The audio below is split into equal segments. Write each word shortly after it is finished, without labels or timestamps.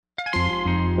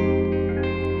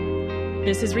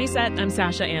This is Reset. I'm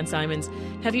Sasha Ann Simons.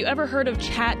 Have you ever heard of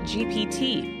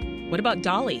ChatGPT? What about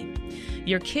Dolly?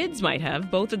 Your kids might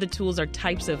have. Both of the tools are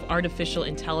types of artificial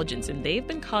intelligence, and they've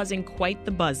been causing quite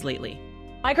the buzz lately.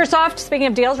 Microsoft, speaking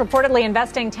of deals, reportedly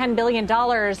investing $10 billion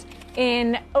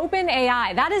in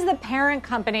OpenAI. That is the parent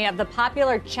company of the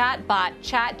popular chatbot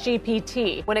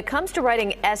ChatGPT. When it comes to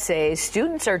writing essays,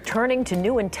 students are turning to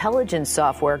new intelligence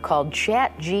software called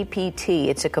ChatGPT.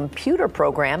 It's a computer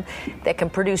program that can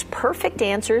produce perfect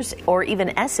answers or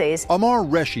even essays. Amar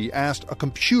Reshi asked a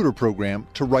computer program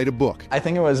to write a book. I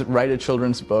think it was write a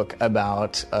children's book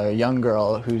about a young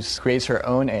girl who creates her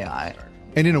own AI.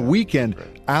 And in a weekend,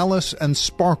 Alice and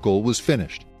Sparkle was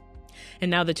finished.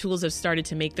 And now the tools have started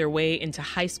to make their way into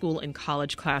high school and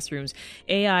college classrooms.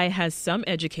 AI has some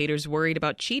educators worried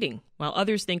about cheating, while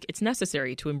others think it's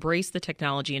necessary to embrace the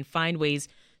technology and find ways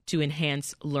to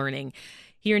enhance learning.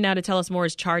 Here now to tell us more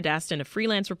is Char Daston, a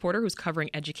freelance reporter who's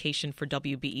covering education for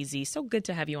WBEZ. So good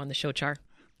to have you on the show, Char.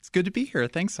 It's good to be here.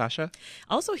 Thanks, Sasha.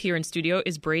 Also here in studio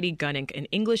is Brady Gunning, an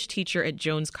English teacher at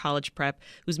Jones College Prep,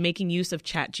 who's making use of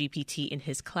ChatGPT in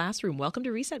his classroom. Welcome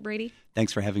to Reset, Brady.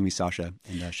 Thanks for having me, Sasha.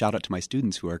 And shout out to my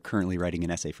students who are currently writing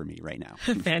an essay for me right now.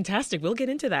 Fantastic. We'll get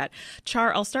into that.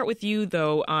 Char, I'll start with you,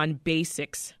 though, on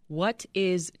basics. What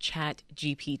is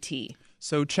ChatGPT?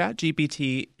 So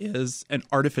ChatGPT is an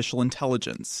artificial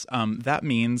intelligence. That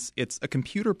means it's a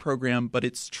computer program, but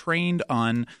it's trained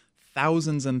on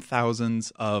thousands and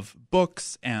thousands of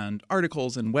books and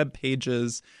articles and web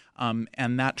pages.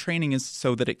 And that training is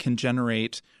so that it can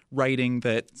generate writing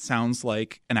that sounds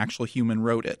like an actual human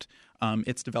wrote it.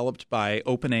 It's developed by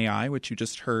OpenAI, which you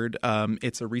just heard.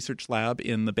 It's a research lab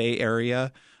in the Bay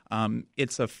Area.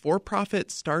 It's a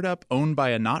for-profit startup owned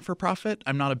by a not-for-profit.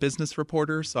 I'm not a business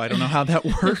reporter, so I don't know how that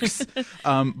works.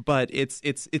 But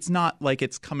it's not like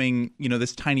it's coming,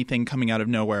 this tiny thing coming out of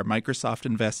nowhere. Microsoft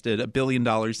invested $1 billion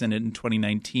in it in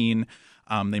 2019.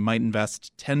 They might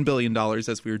invest $10 billion,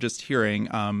 as we were just hearing,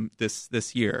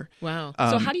 this year. Wow.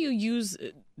 So how do you use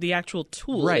the actual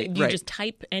tool? Right, Do you just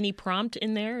type any prompt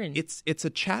in there? And It's a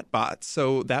chat bot.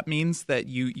 So that means that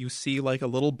you see like a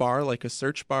little bar, like a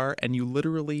search bar, and you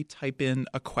literally type in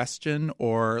a question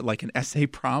or like an essay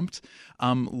prompt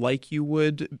like you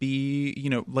would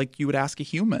like you would ask a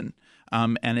human.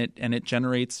 And it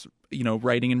generates,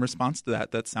 writing in response to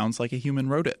that sounds like a human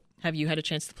wrote it. Have you had a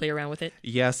chance to play around with it?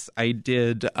 Yes, I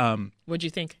did. What'd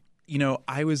you think?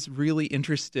 I was really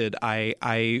interested.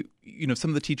 I some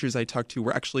of the teachers I talked to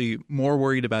were actually more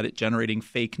worried about it generating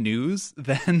fake news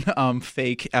than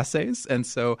fake essays. And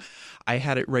so I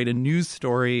had it write a news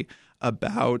story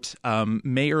about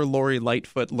Mayor Lori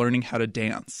Lightfoot learning how to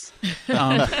dance.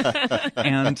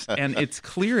 And it's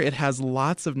clear it has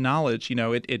lots of knowledge.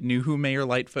 It knew who Mayor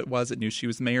Lightfoot was. It knew she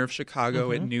was mayor of Chicago.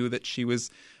 Mm-hmm. It knew that she was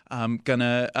going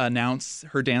to announce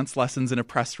her dance lessons in a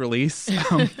press release.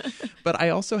 But I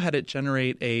also had it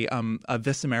generate a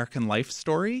This American Life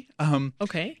story.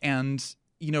 Okay. And,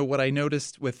 what I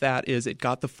noticed with that is it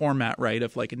got the format right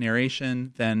of like a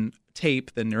narration, then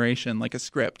tape, then narration, like a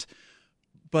script.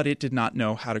 But it did not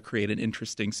know how to create an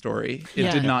interesting story.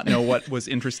 It did not know what was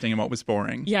interesting and what was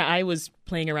boring. Yeah, I was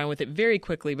playing around with it very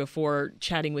quickly before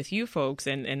chatting with you folks,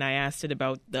 and I asked it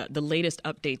about the latest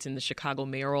updates in the Chicago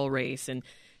mayoral race. And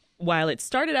while it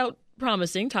started out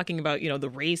promising, talking about, the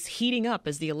race heating up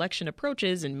as the election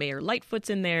approaches and Mayor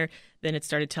Lightfoot's in there, then it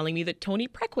started telling me that Tony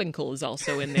Preckwinkle is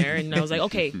also in there. And I was like,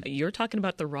 okay, you're talking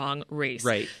about the wrong race.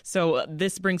 Right. So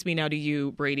this brings me now to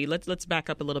you, Brady. Let's back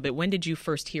up a little bit. When did you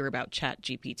first hear about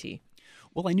ChatGPT?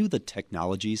 Well, I knew the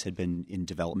technologies had been in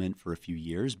development for a few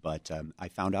years, but I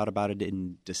found out about it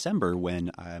in December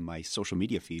when my social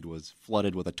media feed was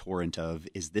flooded with a torrent of,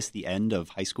 is this the end of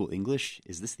high school English?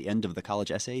 Is this the end of the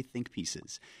college essay think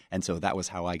pieces? And so that was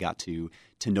how I got to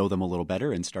know them a little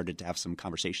better and started to have some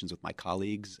conversations with my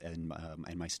colleagues and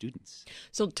my students.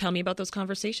 So tell me about those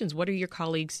conversations. What are your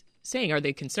colleagues saying? Are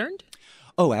they concerned?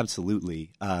 Oh,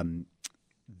 absolutely.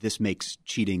 This makes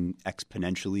cheating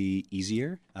exponentially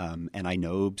easier. And I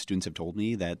know students have told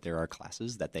me that there are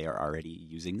classes that they are already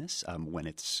using this when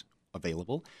it's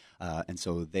available. And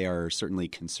so they are certainly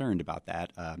concerned about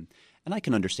that. And I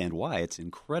can understand why. It's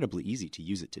incredibly easy to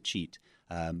use it to cheat.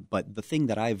 But the thing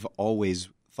that I've always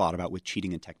thought about with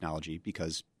cheating and technology,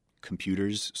 because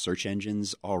computers, search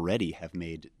engines already have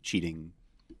made cheating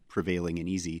prevailing and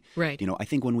easy. Right. I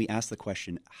think when we ask the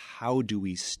question, how do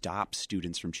we stop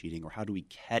students from cheating, or how do we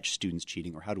catch students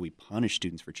cheating, or how do we punish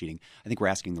students for cheating, I think we're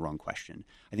asking the wrong question.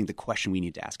 I think the question we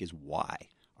need to ask is, why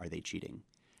are they cheating?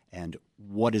 And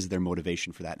what is their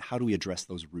motivation for that? And how do we address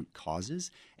those root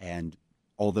causes? And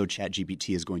although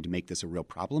ChatGPT is going to make this a real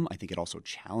problem, I think it also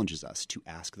challenges us to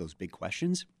ask those big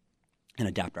questions.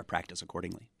 adapt our practice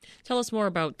accordingly. Tell us more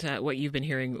about what you've been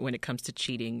hearing when it comes to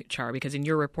cheating, Char, because in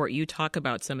your report you talk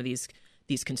about some of these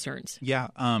concerns. Yeah.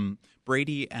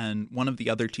 Brady and one of the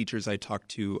other teachers I talked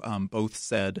to both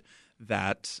said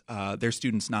that their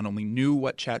students not only knew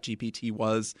what ChatGPT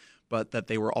was, but that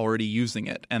they were already using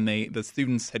it. And the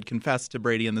students had confessed to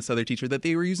Brady and this other teacher that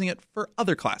they were using it for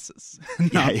other classes,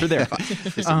 not for their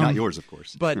class. Not yours, of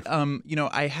course. But,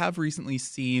 I have recently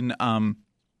seen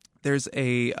there's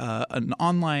an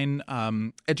online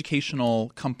educational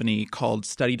company called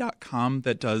Study.com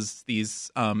that does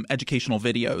these educational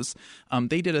videos.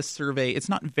 They did a survey. It's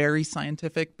not very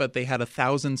scientific, but they had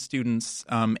 1,000 students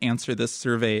answer this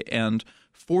survey, and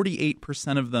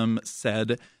 48% of them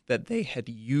said that they had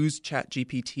used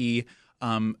ChatGPT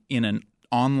in an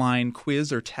online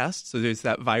quiz or test. So there's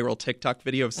that viral TikTok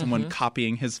video of someone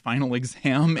copying his final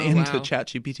exam into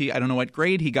ChatGPT. I don't know what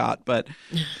grade he got, but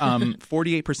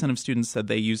 48% of students said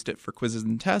they used it for quizzes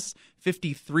and tests.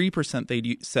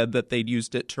 53% said that they'd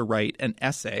used it to write an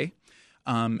essay.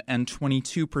 And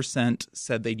 22%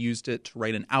 said they'd used it to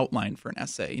write an outline for an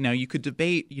essay. Now, you could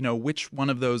debate, which one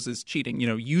of those is cheating.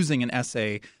 Using an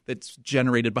essay that's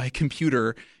generated by a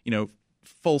computer,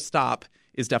 full stop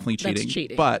is definitely cheating. That's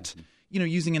cheating. But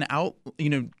using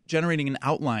generating an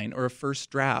outline or a first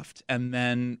draft and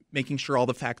then making sure all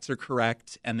the facts are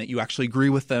correct and that you actually agree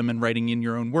with them and writing in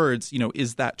your own words,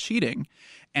 is that cheating?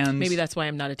 And maybe that's why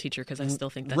I'm not a teacher, because I still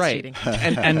think that's right. cheating.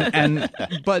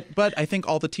 But I think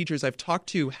all the teachers I've talked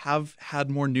to have had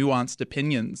more nuanced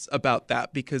opinions about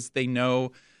that, because they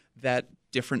know that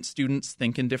different students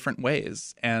think in different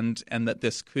ways, and that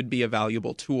this could be a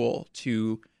valuable tool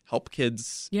to help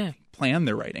kids plan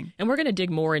their writing. And we're going to dig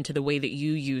more into the way that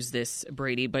you use this,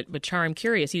 Brady. But Char, I'm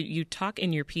curious. You talk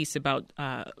in your piece about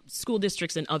school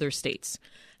districts in other states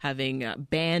having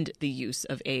banned the use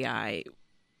of AI.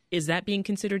 Is that being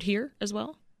considered here as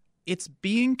well? It's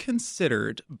being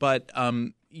considered, but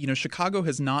Chicago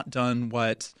has not done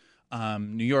what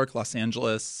New York, Los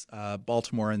Angeles,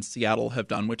 Baltimore, and Seattle have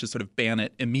done, which is sort of ban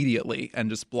it immediately and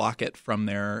just block it from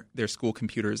their school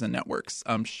computers and networks.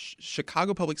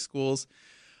 Chicago Public Schools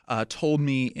told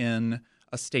me in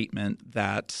a statement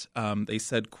that they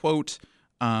said, quote,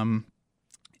 AI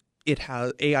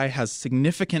has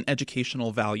significant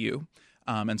educational value.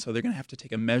 And so they're going to have to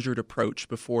take a measured approach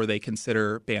before they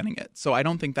consider banning it. So I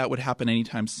don't think that would happen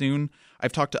anytime soon.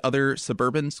 I've talked to other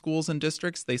suburban schools and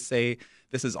districts. They say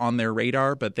this is on their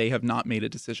radar, but they have not made a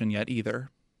decision yet either.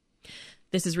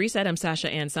 This is Reset. I'm Sasha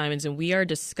Ann Simons, and we are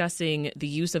discussing the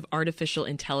use of artificial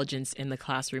intelligence in the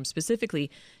classroom,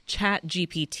 specifically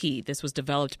ChatGPT. This was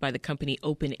developed by the company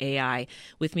OpenAI.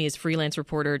 With me is freelance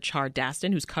reporter Char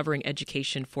Daston, who's covering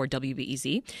education for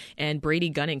WBEZ, and Brady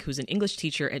Gunning, who's an English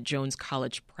teacher at Jones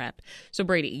College Prep. So,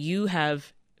 Brady, you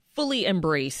have fully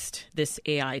embraced this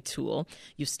AI tool.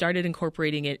 You've started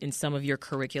incorporating it in some of your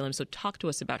curriculum. So talk to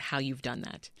us about how you've done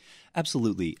that.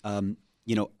 Absolutely.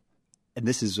 And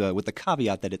this is with the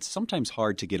caveat that it's sometimes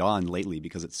hard to get on lately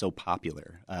because it's so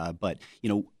popular. But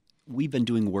we've been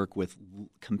doing work with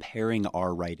comparing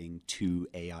our writing to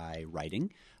AI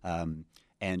writing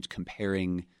and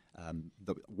comparing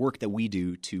the work that we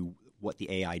do to what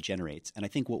the AI generates. And I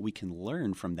think what we can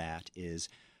learn from that is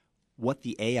what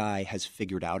the AI has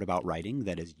figured out about writing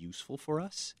that is useful for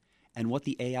us, and what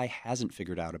the AI hasn't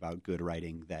figured out about good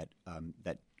writing that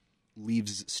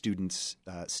leaves students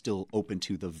still open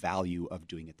to the value of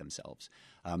doing it themselves.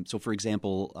 So, for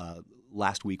example,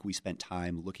 last week we spent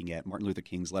time looking at Martin Luther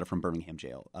King's Letter from Birmingham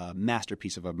Jail, a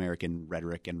masterpiece of American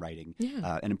rhetoric and writing,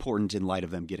 and important in light of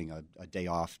them getting a day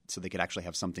off so they could actually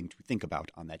have something to think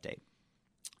about on that day.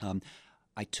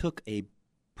 I took a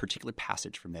particular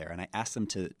passage from there, and I asked them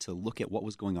to look at what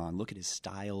was going on, look at his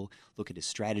style, look at his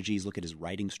strategies, look at his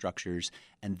writing structures,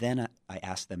 and then I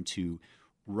asked them to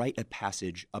write a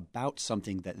passage about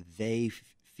something that they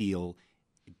feel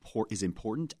is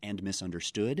important and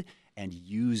misunderstood, and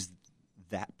use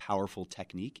that powerful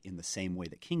technique in the same way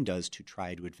that King does to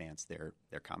try to advance their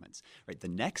comments. Right. The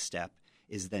next step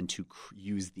is then to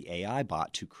use the AI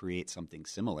bot to create something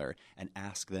similar and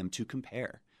ask them to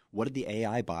compare. What did the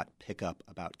AI bot pick up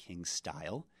about King's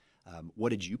style? What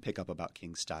did you pick up about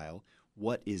King's style?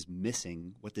 What is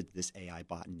missing? What did this AI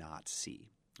bot not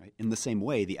see? Right? In the same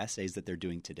way, the essays that they're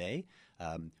doing today,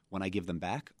 when I give them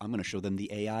back, I'm going to show them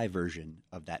the AI version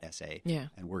of that essay. Yeah.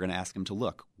 And we're going to ask them to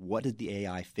look, what did the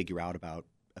AI figure out about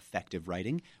effective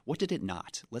writing? What did it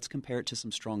not? Let's compare it to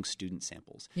some strong student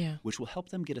samples, which will help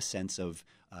them get a sense of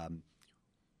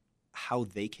how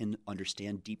they can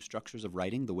understand deep structures of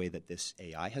writing the way that this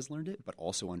AI has learned it, but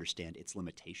also understand its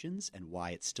limitations and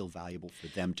why it's still valuable for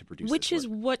them to produce. Which this is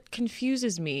work. what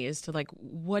confuses me as to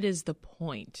what is the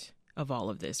point of all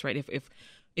of this, right?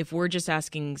 If we're just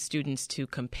asking students to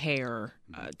compare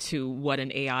to what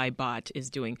an AI bot is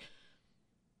doing,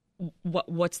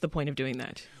 what's the point of doing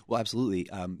that? Well, absolutely.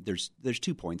 There's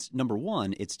 2 points. Number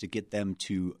one, it's to get them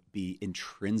to be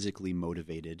intrinsically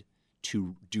motivated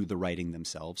to do the writing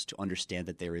themselves, to understand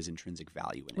that there is intrinsic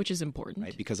value in it. Which is important.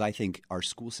 Right? Because I think our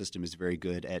school system is very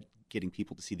good at getting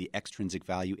people to see the extrinsic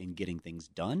value in getting things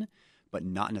done, but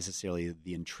not necessarily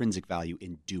the intrinsic value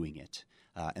in doing it.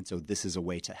 And so this is a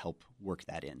way to help work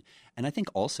that in. And I think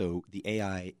also the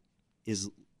AI is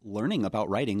learning about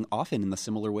writing often in the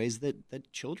similar ways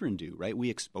that children do, right? We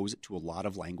expose it to a lot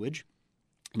of language,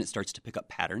 and it starts to pick up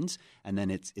patterns, and then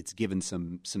it's given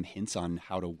some hints on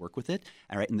how to work with it.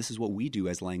 All right, and this is what we do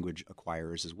as language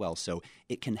acquirers as well. So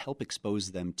it can help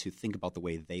expose them to think about the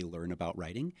way they learn about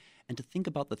writing and to think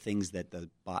about the things that the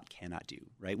bot cannot do,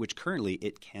 right? Which currently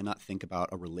it cannot think about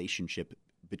a relationship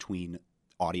between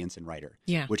audience and writer,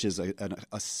 which is an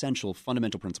essential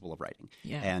fundamental principle of writing.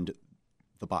 Yeah. And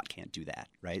the bot can't do that,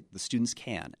 right? The students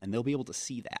can, and they'll be able to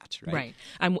see that, right? Right.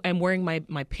 I'm wearing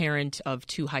my parent of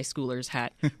 2 high schoolers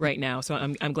hat right now, so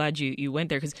I'm glad you went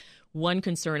there, because one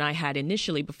concern I had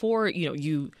initially before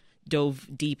you dove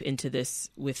deep into this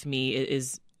with me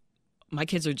is my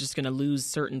kids are just going to lose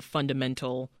certain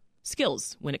fundamental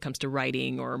skills when it comes to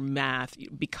writing or math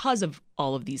because of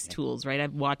all of these tools, right?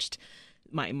 I've watched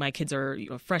my kids are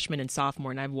freshmen and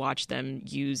sophomore, and I've watched them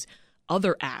use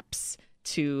other apps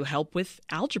to help with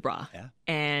algebra. Yeah.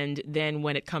 And then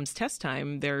when it comes test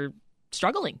time, they're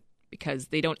struggling because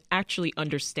they don't actually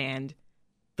understand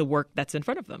the work that's in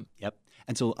front of them. Yep.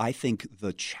 And so I think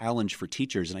the challenge for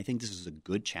teachers, and I think this is a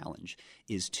good challenge,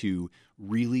 is to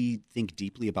really think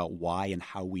deeply about why and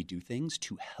how we do things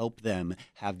to help them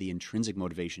have the intrinsic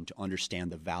motivation to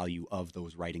understand the value of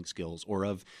those writing skills or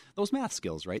of those math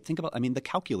skills, right? Think about, the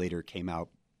calculator came out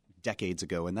decades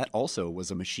ago, and that also was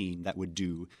a machine that would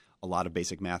do a lot of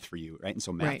basic math for you, right? And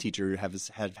so math teachers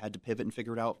have had to pivot and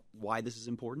figure out why this is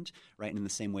important, right? And in the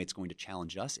same way, it's going to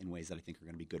challenge us in ways that I think are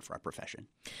going to be good for our profession.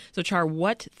 So Char,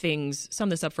 sum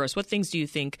this up for us, what things do you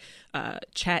think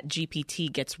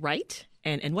ChatGPT gets right,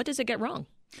 and what does it get wrong?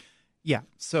 Yeah,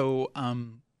 so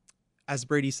as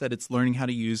Brady said, it's learning how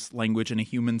to use language in a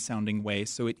human-sounding way,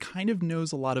 so it kind of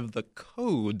knows a lot of the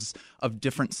codes of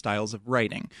different styles of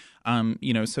writing.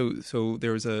 So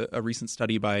there was a recent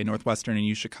study by Northwestern and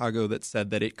UChicago that said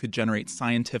that it could generate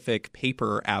scientific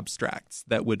paper abstracts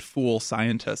that would fool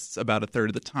scientists about a third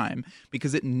of the time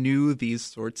because it knew these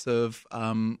sorts of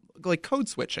like code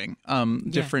switching,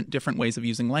 different ways of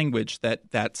using language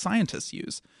that scientists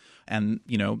use, and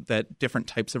that different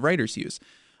types of writers use.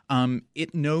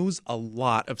 It knows a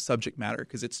lot of subject matter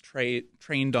because it's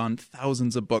trained on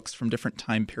thousands of books from different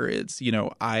time periods.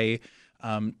 I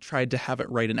tried to have it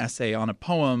write an essay on a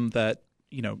poem that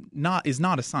is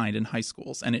not assigned in high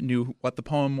schools, and it knew what the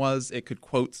poem was. It could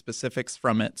quote specifics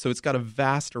from it, so it's got a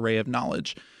vast array of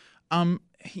knowledge.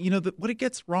 What it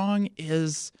gets wrong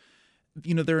is,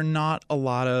 there are not a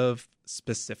lot of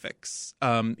specifics.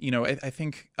 I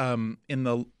think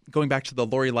going back to the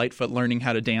Lori Lightfoot learning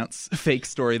how to dance fake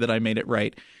story that I made it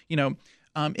right,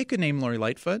 it could name Lori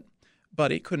Lightfoot,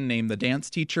 but it couldn't name the dance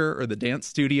teacher or the dance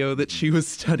studio that she was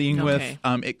studying with.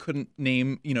 It couldn't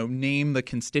name the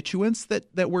constituents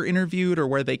that were interviewed or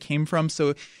where they came from.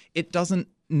 So it doesn't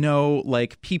know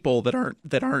people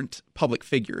that aren't public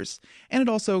figures. And it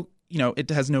also, it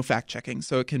has no fact checking,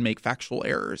 so it can make factual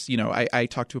errors. I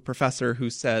talked to a professor who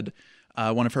said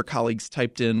one of her colleagues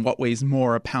typed in what weighs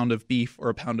more, a pound of beef or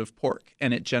a pound of pork,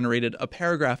 and it generated a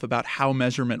paragraph about how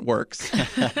measurement works.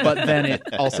 But then it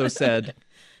also said,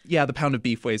 yeah, the pound of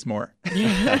beef weighs more.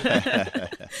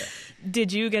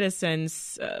 Did you get a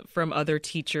sense from other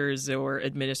teachers or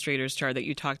administrators, Char, that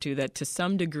you talked to that to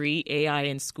some degree AI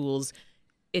in schools,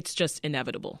 it's just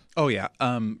inevitable? Oh, yeah.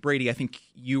 Brady, I think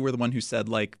you were the one who said,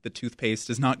 the toothpaste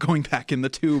is not going back in the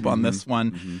tube on this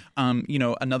one.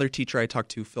 Mm-hmm. Another teacher I talked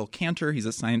to, Phil Cantor, he's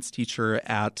a science teacher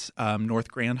at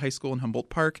North Grand High School in Humboldt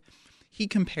Park. He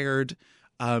compared,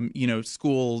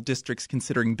 school districts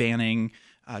considering banning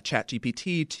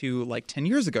ChatGPT to 10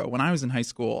 years ago when I was in high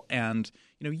school, and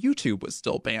YouTube was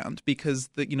still banned because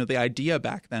the idea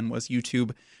back then was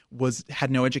YouTube had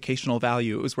no educational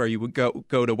value. It was where you would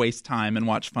go to waste time and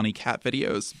watch funny cat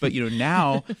videos. But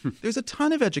now there's a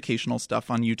ton of educational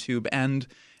stuff on YouTube and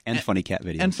funny cat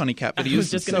videos. And funny cat videos. I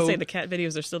was just going to say the cat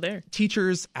videos are still there.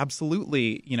 Teachers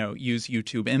absolutely, use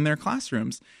YouTube in their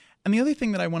classrooms. And the other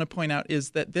thing that I want to point out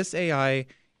is that this AI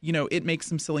it makes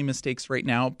some silly mistakes right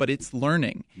now, but it's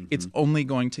learning. It's only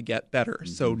going to get better.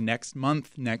 So next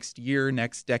month, next year,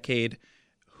 next decade,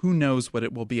 who knows what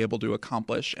it will be able to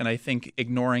accomplish. And I think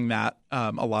ignoring that,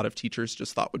 a lot of teachers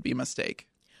just thought would be a mistake.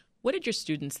 What did your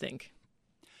students think?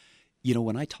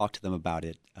 When I talked to them about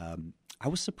it, I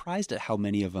was surprised at how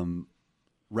many of them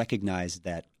recognized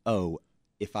that,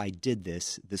 if I did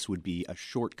this, this would be a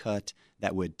shortcut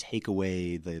that would take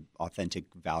away the authentic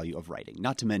value of writing.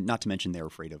 Not to mention they're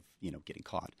afraid of, getting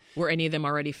caught. Were any of them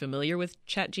already familiar with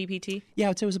ChatGPT? Yeah, I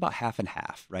would say it was about half and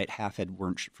half, right? Half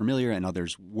weren't familiar and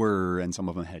others were, and some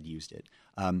of them had used it.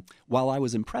 While I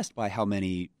was impressed by how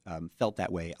many felt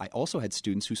that way, I also had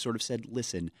students who sort of said,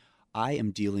 listen, I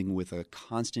am dealing with a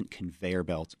constant conveyor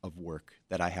belt of work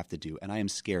that I have to do, and I am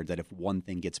scared that if one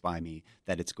thing gets by me,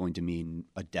 that it's going to mean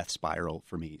a death spiral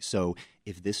for me. So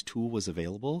if this tool was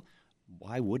available,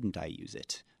 why wouldn't I use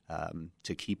it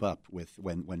to keep up with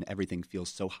when everything feels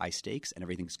so high stakes and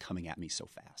everything's coming at me so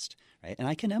fast, right? And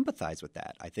I can empathize with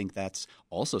that. I think that's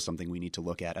also something we need to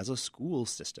look at as a school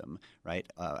system, right?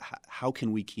 How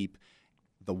can we keep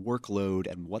the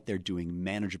workload and what they're doing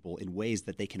manageable in ways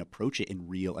that they can approach it in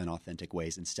real and authentic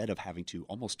ways instead of having to,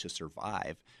 almost to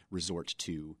survive, resort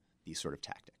to these sort of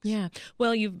tactics. Yeah.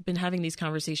 Well, you've been having these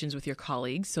conversations with your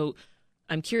colleagues. So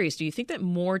I'm curious, do you think that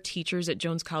more teachers at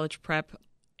Jones College Prep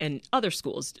and other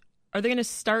schools, are they going to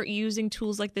start using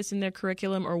tools like this in their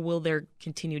curriculum, or will there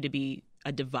continue to be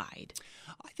a divide?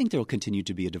 I think there will continue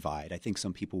to be a divide. I think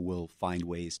some people will find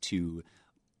ways to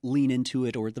lean into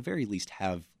it, or at the very least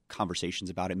have conversations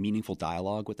about it, meaningful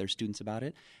dialogue with their students about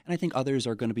it. And I think others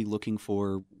are going to be looking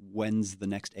for when's the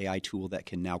next AI tool that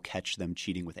can now catch them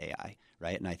cheating with AI,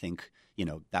 right? And I think,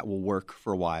 that will work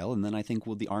for a while. And then I think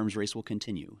the arms race will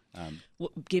continue.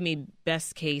 Give me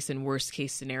best case and worst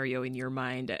case scenario in your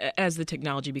mind as the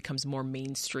technology becomes more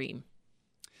mainstream.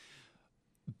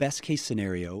 Best case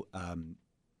scenario,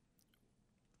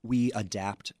 we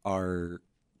adapt our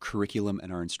curriculum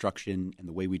and our instruction and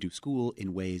the way we do school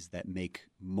in ways that make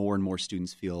more and more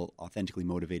students feel authentically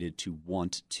motivated to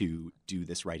want to do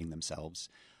this writing themselves,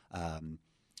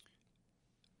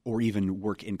 or even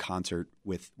work in concert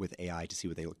with AI to see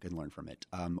what they can learn from it.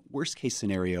 Worst case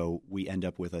scenario, we end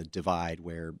up with a divide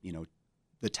where,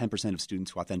 the 10% of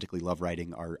students who authentically love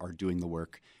writing are doing the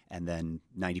work, and then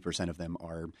 90% of them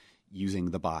are using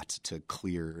the bot to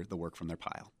clear the work from their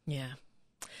pile. Yeah.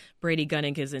 Brady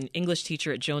Gunning is an English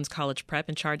teacher at Jones College Prep,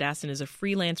 and Char Daston is a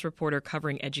freelance reporter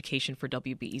covering education for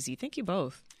WBEZ. Thank you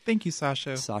both. Thank you,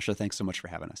 Sasha. Sasha, thanks so much for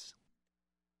having us.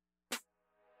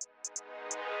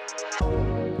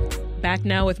 Back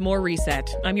now with more Reset.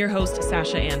 I'm your host,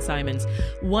 Sasha Ann Simons.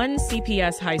 One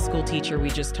CPS high school teacher we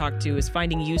just talked to is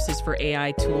finding uses for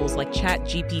AI tools like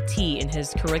ChatGPT in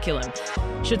his curriculum.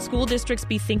 Should school districts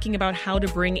be thinking about how to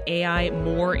bring AI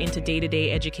more into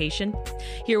day-to-day education?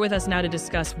 Here with us now to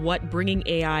discuss what bringing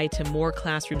AI to more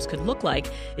classrooms could look like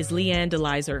is Leanne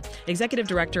DeLizer, Executive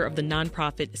Director of the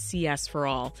nonprofit CS for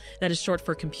All. That is short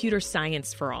for Computer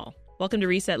Science for All. Welcome to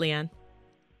Reset, Leanne.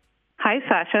 Hi,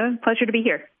 Sasha. Pleasure to be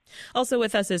here. Also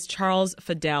with us is Charles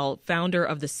Fadell, founder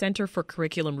of the Center for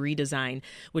Curriculum Redesign,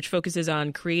 which focuses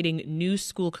on creating new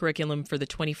school curriculum for the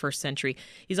 21st century.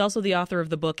 He's also the author of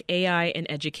the book AI and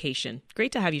Education.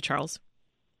 Great to have you, Charles.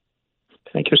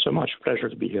 Thank you so much. Pleasure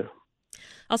to be here.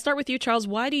 I'll start with you, Charles.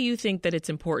 Why do you think that it's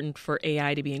important for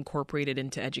AI to be incorporated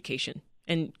into education?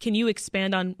 And can you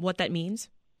expand on what that means?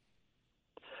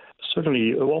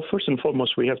 Certainly. Well, first and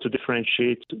foremost, we have to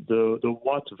differentiate the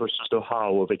what versus the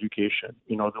how of education.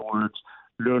 In other words,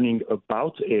 learning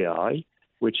about AI,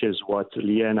 which is what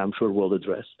Leanne, I'm sure, will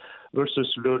address,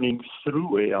 versus learning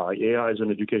through AI. AI is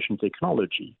an education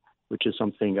technology, which is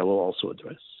something I will also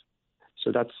address.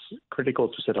 So that's critical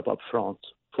to set up front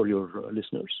for your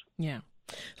listeners. Yeah.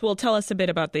 Well, tell us a bit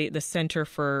about the Center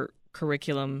for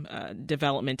Curriculum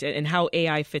Development and how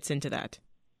AI fits into that.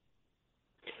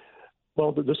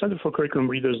 Well, the Center for Curriculum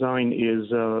Redesign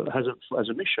has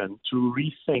a mission to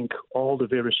rethink all the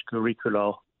various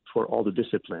curricula for all the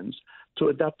disciplines to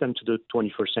adapt them to the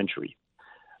 21st century.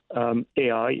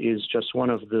 AI is just one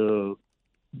of the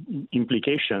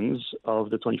implications of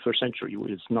the 21st century.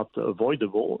 It's not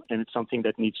avoidable, and it's something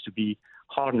that needs to be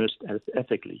harnessed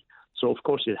ethically. So, of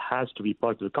course, it has to be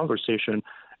part of the conversation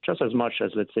just as much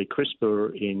as, let's say,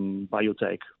 CRISPR in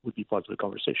biotech would be part of the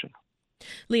conversation.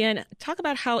 Leanne, talk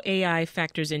about how AI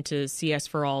factors into CS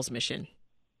for All's mission.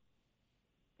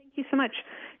 Thank you so much.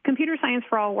 Computer Science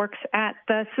for All works at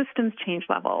the systems change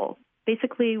level.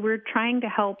 Basically, we're trying to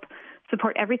help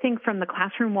support everything from the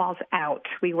classroom walls out.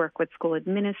 We work with school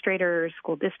administrators,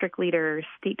 school district leaders,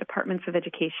 state departments of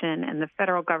education, and the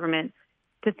federal government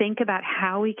to think about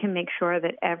how we can make sure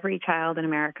that every child in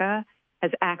America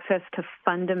has access to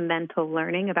fundamental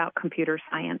learning about computer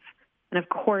science. And of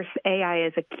course, AI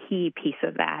is a key piece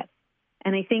of that.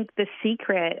 And I think the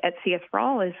secret at CS for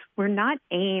All is we're not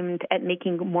aimed at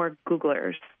making more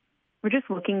Googlers. We're just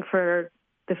looking for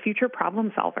the future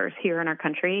problem solvers here in our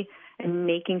country and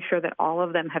making sure that all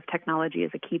of them have technology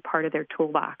as a key part of their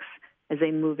toolbox as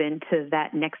they move into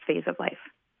that next phase of life.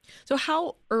 So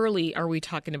how early are we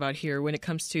talking about here when it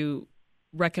comes to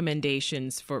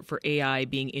recommendations for AI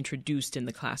being introduced in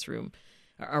the classroom?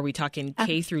 Are we talking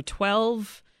K through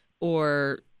 12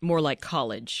 or more like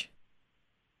college?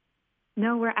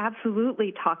 No, we're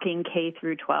absolutely talking K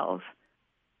through 12.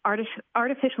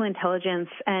 Artificial intelligence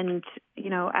and,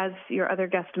 as your other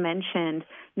guest mentioned,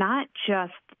 not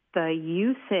just the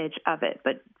usage of it,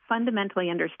 but fundamentally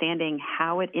understanding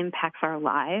how it impacts our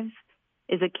lives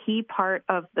is a key part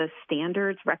of the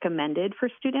standards recommended for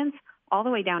students all the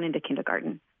way down into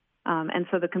kindergarten. And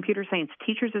so the Computer Science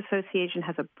Teachers Association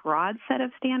has a broad set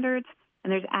of standards,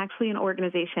 and there's actually an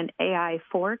organization, AI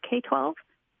for K-12,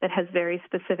 that has very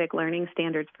specific learning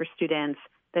standards for students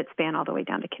that span all the way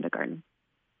down to kindergarten.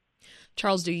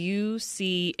 Charles, do you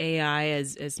see AI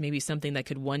as maybe something that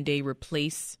could one day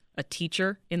replace a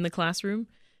teacher in the classroom,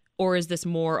 or is this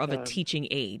more of a teaching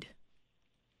aid?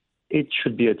 It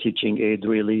should be a teaching aid,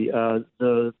 really.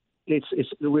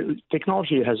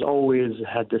 Technology has always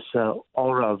had this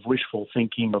aura of wishful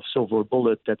thinking of silver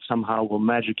bullet that somehow will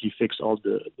magically fix all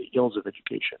the ills of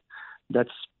education. That's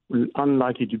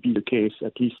unlikely to be the case,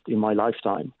 at least in my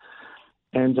lifetime.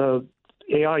 And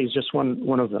AI is just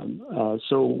one of them.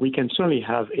 So we can certainly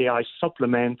have AI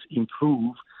supplement,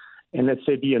 improve, and let's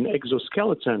say be an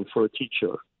exoskeleton for a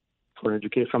teacher, from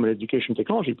an education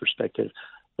technology perspective,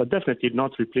 but definitely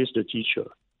not replace the teacher.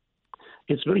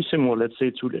 It's very similar, let's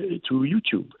say, to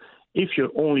YouTube. If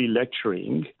you're only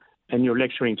lecturing and you're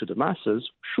lecturing to the masses,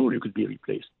 sure, you could be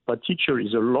replaced. But teaching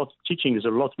is a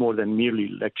lot more than merely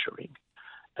lecturing.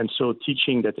 And so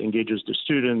teaching that engages the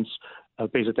students,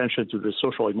 pays attention to the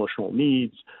social emotional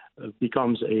needs,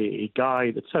 becomes a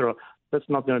guide, etc. That's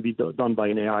not going to be done by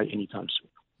an AI anytime soon.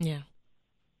 Yeah.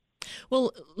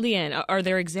 Well, Leanne, are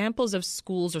there examples of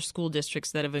schools or school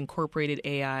districts that have incorporated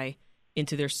AI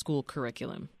into their school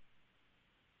curriculum?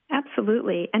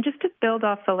 Absolutely. And just to build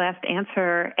off the last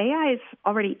answer, AI is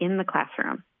already in the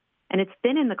classroom, and it's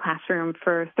been in the classroom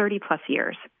for 30 plus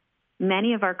years.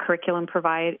 Many of our curriculum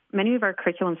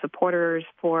supporters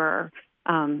for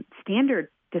standard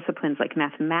disciplines like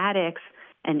mathematics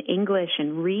and English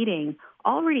and reading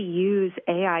already use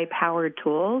AI-powered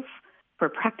tools for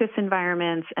practice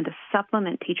environments and to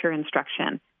supplement teacher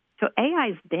instruction. So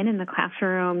AI's been in the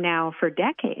classroom now for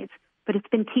decades, but it's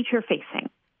been teacher-facing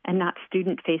and not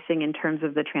student-facing in terms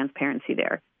of the transparency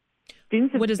there.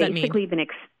 Students have basically been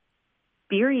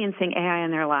experiencing AI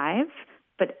in their lives,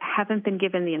 but haven't been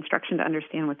given the instruction to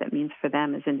understand what that means for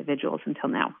them as individuals until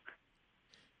now.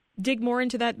 Dig more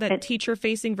into that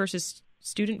teacher-facing versus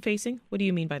student-facing. What do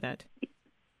you mean by that?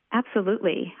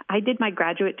 Absolutely. I did my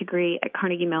graduate degree at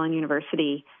Carnegie Mellon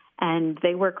University, and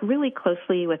they work really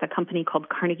closely with a company called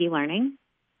Carnegie Learning,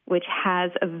 which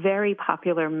has a very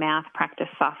popular math practice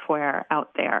software out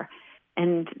there.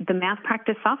 And the math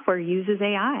practice software uses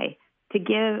AI to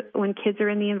give, when kids are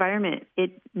in the environment,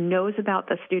 it knows about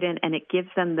the student and it gives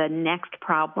them the next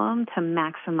problem to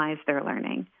maximize their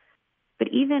learning. But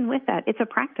even with that, it's a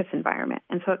practice environment.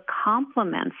 And so it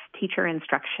complements teacher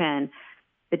instruction.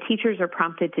 The teachers are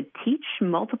prompted to teach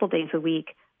multiple days a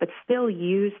week, but still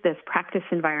use this practice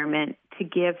environment to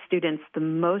give students the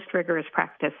most rigorous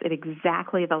practice at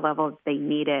exactly the level they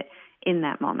need it in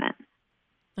that moment.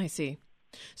 I see.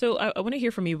 So I want to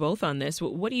hear from you both on this.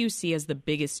 What do you see as the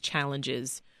biggest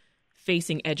challenges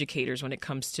facing educators when it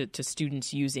comes to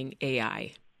students using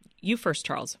AI? You first,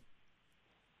 Charles.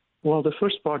 Well, the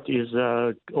first part is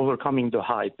overcoming the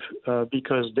hype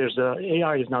because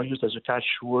AI is now used as a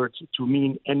catchword to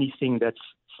mean anything that's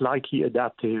slightly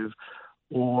adaptive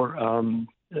or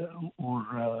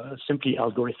simply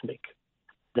algorithmic.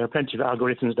 There are plenty of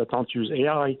algorithms that don't use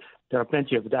AI. There are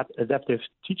plenty of adaptive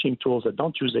teaching tools that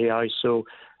don't use AI. So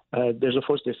there's, of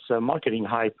course, this marketing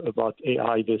hype about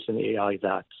AI this and AI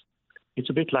that. It's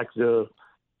a bit like the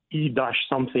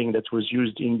E-something that was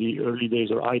used in the early days,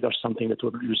 or I-something that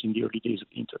was used in the early days of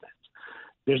the Internet.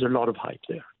 There's a lot of hype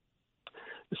there.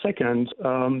 The second,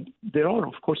 there are,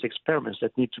 of course, experiments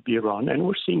that need to be run, and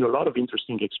we're seeing a lot of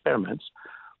interesting experiments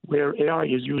where AI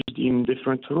is used in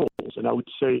different roles. And I would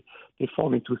say they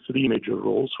fall into three major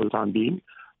roles for the time being.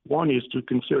 One is to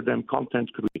consider them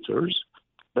content creators,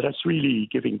 but that's really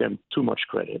giving them too much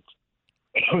credit.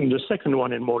 The second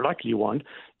one, and more likely one,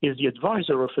 is the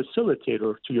advisor or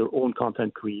facilitator to your own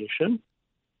content creation.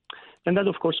 And that,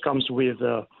 of course, comes with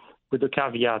the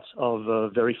caveats of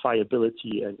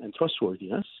verifiability and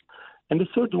trustworthiness. And the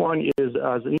third one is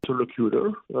as an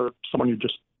interlocutor, someone you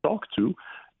just talk to,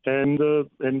 and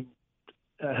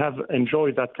have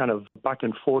enjoyed that kind of back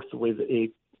and forth with a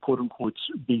quote-unquote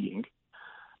being.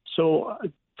 So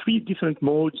 3 different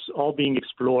modes, all being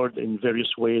explored in various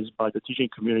ways by the teaching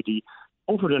community.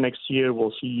 Over the next year,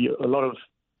 we'll see a lot of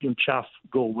chaff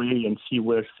go away and see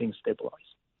where things stabilize.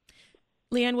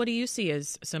 Leanne, what do you see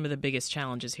as some of the biggest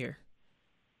challenges here?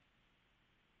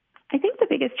 I think the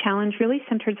biggest challenge really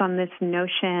centers on this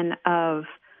notion of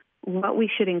what we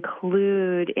should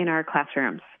include in our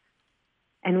classrooms.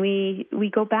 And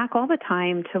we go back all the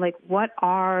time to, like, what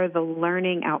are the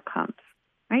learning outcomes,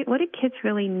 right? What do kids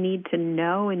really need to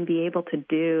know and be able to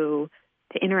do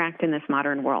to interact in this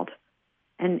modern world?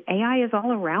 And AI is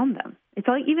all around them. It's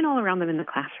even all around them in the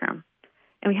classroom.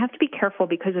 And we have to be careful,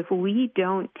 because if we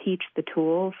don't teach the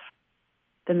tools,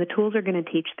 then the tools are going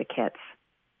to teach the kids.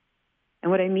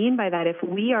 And what I mean by that, if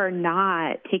we are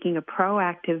not taking a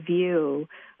proactive view,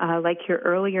 like your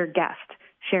earlier guest,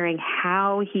 sharing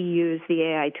how he used the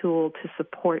AI tool to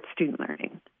support student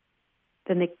learning,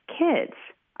 then the kids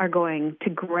are going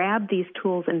to grab these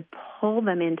tools and pull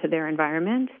them into their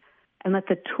environment and let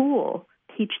the tool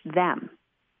teach them.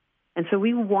 And so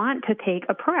we want to take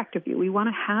a proactive view. We want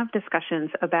to have discussions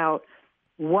about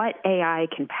what AI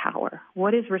can power,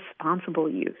 what is responsible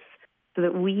use, so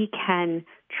that we can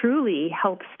truly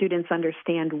help students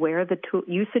understand where the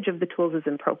usage of the tools is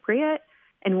appropriate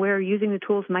and where using the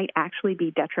tools might actually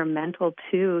be detrimental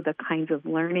to the kinds of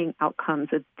learning outcomes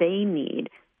that they need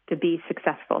to be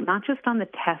successful, not just on the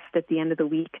test at the end of the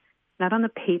week, not on the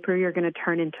paper you're going to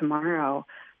turn in tomorrow,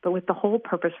 but with the whole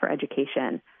purpose for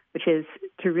education, which is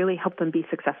to really help them be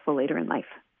successful later in life.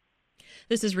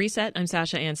 This is Reset. I'm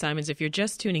Sasha Ann Simons. If you're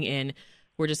just tuning in,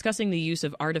 we're discussing the use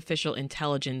of artificial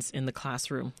intelligence in the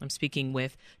classroom. I'm speaking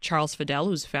with Charles Fidel,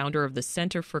 who's founder of the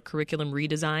Center for Curriculum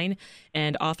Redesign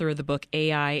and author of the book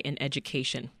AI in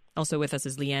Education. Also with us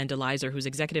is Leanne DeLizer, who's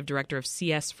executive director of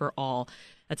CS for All.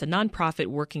 That's a nonprofit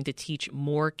working to teach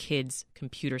more kids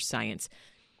computer science.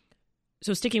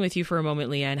 So sticking with you for a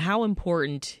moment, Leanne, how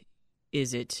important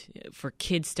is it for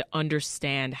kids to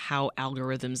understand how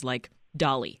algorithms like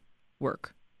DALL-E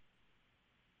work?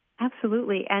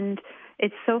 Absolutely. And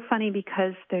it's so funny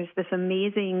because there's this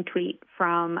amazing tweet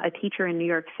from a teacher in New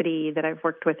York City that I've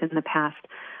worked with in the past,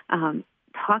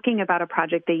 talking about a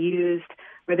project they used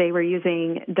where they were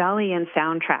using DALL-E and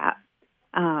Soundtrap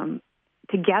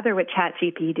together with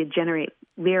ChatGPT to generate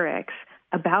lyrics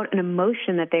about an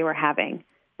emotion that they were having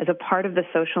as a part of the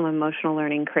social and emotional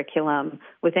learning curriculum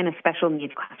within a special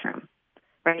needs classroom,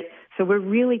 right? So we're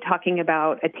really talking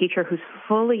about a teacher who's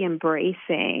fully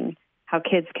embracing how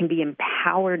kids can be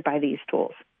empowered by these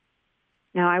tools.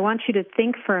 Now, I want you to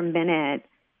think for a minute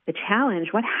the challenge,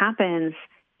 what happens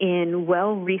in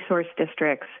well-resourced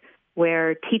districts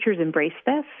where teachers embrace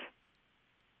this,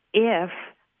 if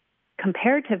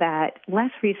compared to that,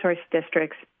 less resourced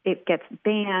districts, it gets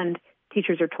banned,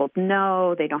 teachers are told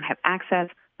no, they don't have access,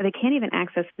 or they can't even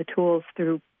access the tools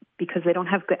because they don't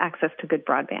have good access to good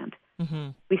broadband. Mm-hmm.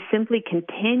 We simply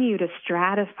continue to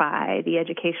stratify the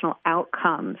educational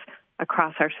outcomes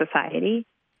across our society,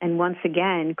 and once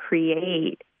again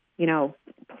create,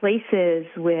 places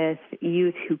with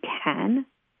youth who can,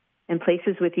 and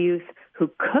places with youth who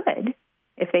could,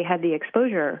 if they had the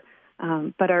exposure,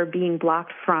 but are being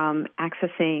blocked from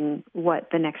accessing what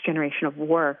the next generation of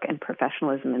work and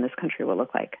professionalism in this country will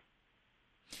look like.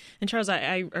 And Charles,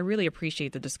 I really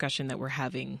appreciate the discussion that we're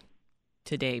having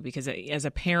today, because as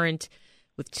a parent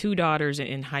with 2 daughters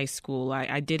in high school,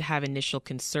 I did have initial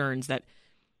concerns that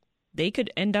they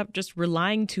could end up just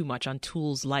relying too much on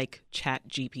tools like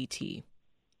ChatGPT.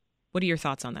 What are your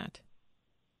thoughts on that?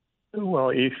 Well,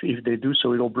 if they do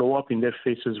so, it'll blow up in their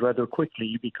faces rather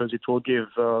quickly, because it will give,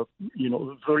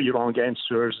 very wrong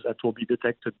answers that will be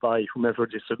detected by whomever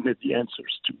they submit the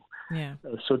answers to. Yeah.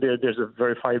 So there's a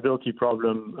verifiability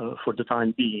problem for the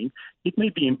time being. It may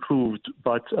be improved,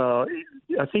 but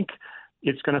I think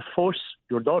it's going to force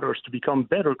your daughters to become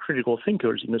better critical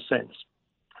thinkers in a sense.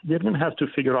 They're going to have to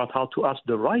figure out how to ask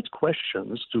the right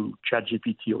questions to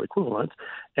ChatGPT or equivalent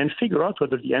and figure out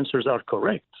whether the answers are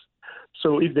correct.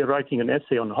 So if they're writing an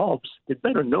essay on Hobbes, they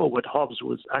better know what Hobbes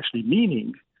was actually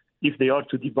meaning if they are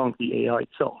to debunk the AI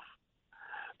itself.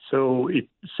 So it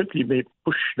simply may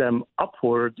push them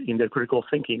upward in their critical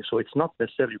thinking. So it's not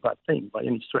necessarily a bad thing by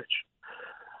any stretch.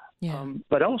 Yeah.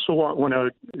 But I also want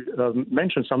to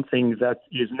mention something that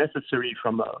is necessary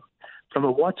from a from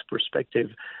a what perspective,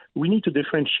 we need to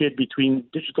differentiate between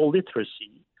digital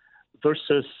literacy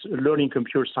versus learning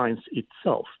computer science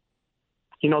itself.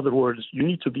 In other words, you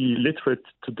need to be literate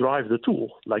to drive the tool,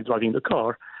 like driving the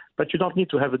car, but you don't need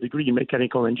to have a degree in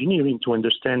mechanical engineering to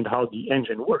understand how the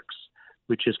engine works,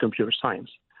 which is computer science.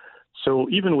 So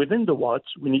even within the what,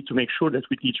 we need to make sure that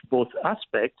we teach both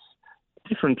aspects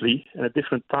differently and at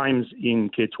different times in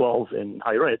K-12 and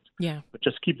higher ed, but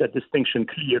just keep that distinction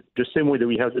clear, the same way that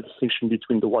we have the distinction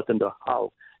between the what and the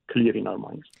how clear in our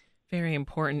minds. Very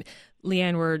important.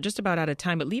 Leanne, we're just about out of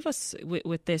time, but leave us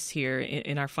with this here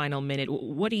in our final minute.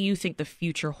 What do you think the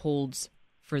future holds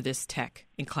for this tech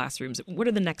in classrooms? What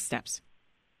are the next steps?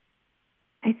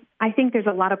 I think there's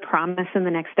a lot of promise in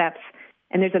the next steps,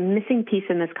 and there's a missing piece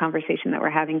in this conversation that we're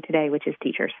having today, which is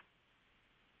teachers.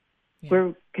 Yeah.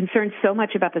 We're concerned so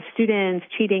much about the students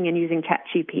cheating and using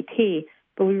ChatGPT,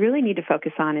 but we really need to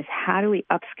focus on is how do we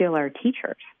upskill our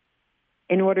teachers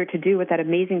in order to do what that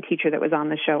amazing teacher that was on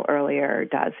the show earlier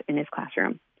does in his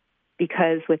classroom.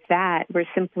 Because with that, we're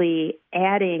simply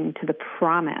adding to the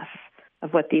promise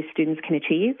of what these students can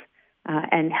achieve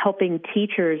and helping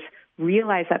teachers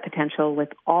realize that potential with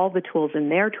all the tools in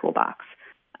their toolbox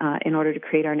in order to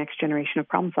create our next generation of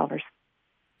problem solvers.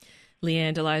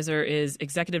 Leanne DeLizer is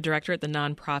executive director at the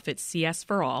nonprofit CS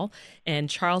for All, and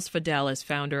Charles Fidel is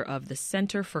founder of the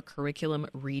Center for Curriculum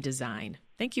Redesign.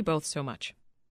 Thank you both so much.